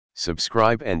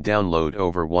Subscribe and download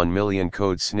over 1 million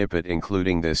code snippet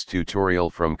including this tutorial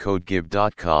from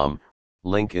codegive.com,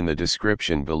 link in the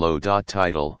description below.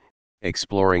 Title: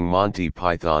 Exploring Monty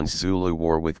Python's Zulu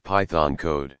War with Python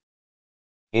code.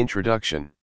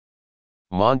 Introduction.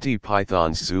 Monty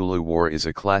Python's Zulu War is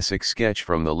a classic sketch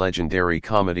from the legendary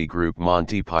comedy group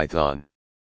Monty Python.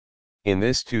 In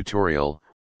this tutorial,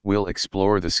 we'll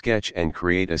explore the sketch and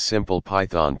create a simple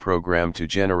Python program to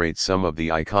generate some of the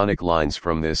iconic lines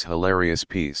from this hilarious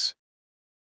piece.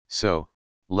 So,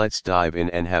 let's dive in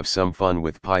and have some fun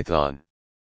with Python.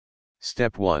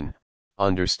 Step 1.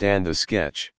 Understand the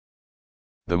sketch.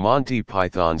 The Monty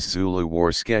Python's Zulu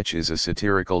War sketch is a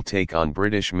satirical take on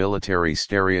British military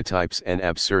stereotypes and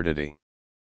absurdity.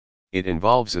 It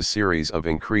involves a series of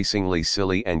increasingly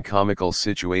silly and comical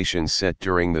situations set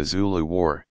during the Zulu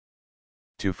War.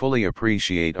 To fully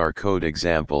appreciate our code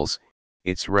examples,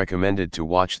 it's recommended to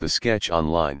watch the sketch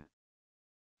online.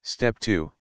 Step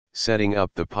 2. Setting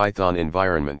up the Python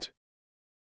environment.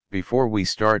 Before we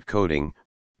start coding,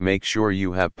 make sure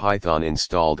you have Python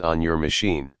installed on your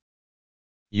machine.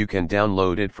 You can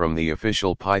download it from the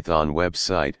official Python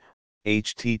website,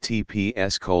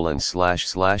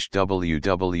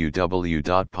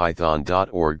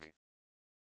 https://www.python.org.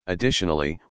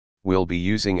 Additionally, we'll be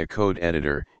using a code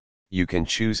editor. You can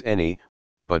choose any,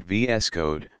 but VS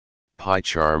Code,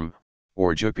 PyCharm,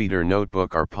 or Jupyter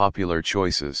Notebook are popular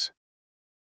choices.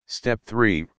 Step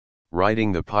 3.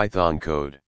 Writing the Python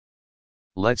code.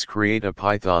 Let's create a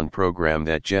Python program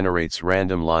that generates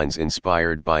random lines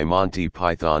inspired by Monty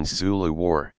Python's Zulu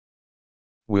War.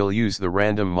 We'll use the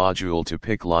random module to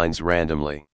pick lines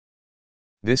randomly.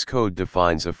 This code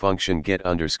defines a function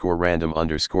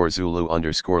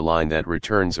get_random_Zulu_line that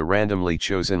returns a randomly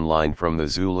chosen line from the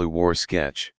Zulu War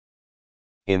sketch.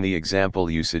 In the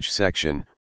example usage section,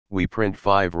 we print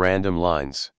 5 random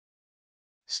lines.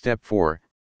 Step 4.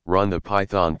 Run the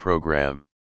Python program.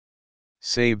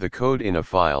 Save the code in a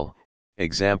file,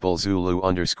 example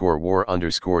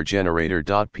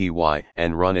Zulu_war_generator.py,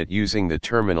 and run it using the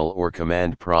terminal or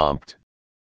command prompt.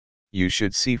 You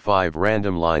should see 5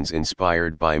 random lines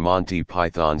inspired by Monty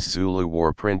Python's Zulu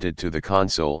War printed to the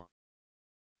console.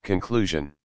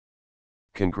 Conclusion.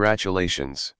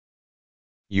 Congratulations!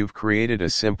 You've created a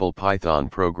simple Python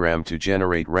program to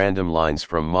generate random lines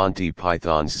from Monty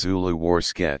Python's Zulu War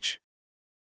sketch.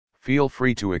 Feel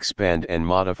free to expand and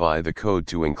modify the code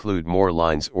to include more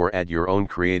lines or add your own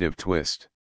creative twist.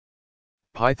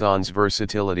 Python's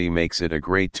versatility makes it a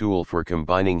great tool for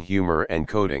combining humor and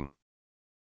coding.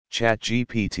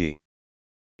 ChatGPT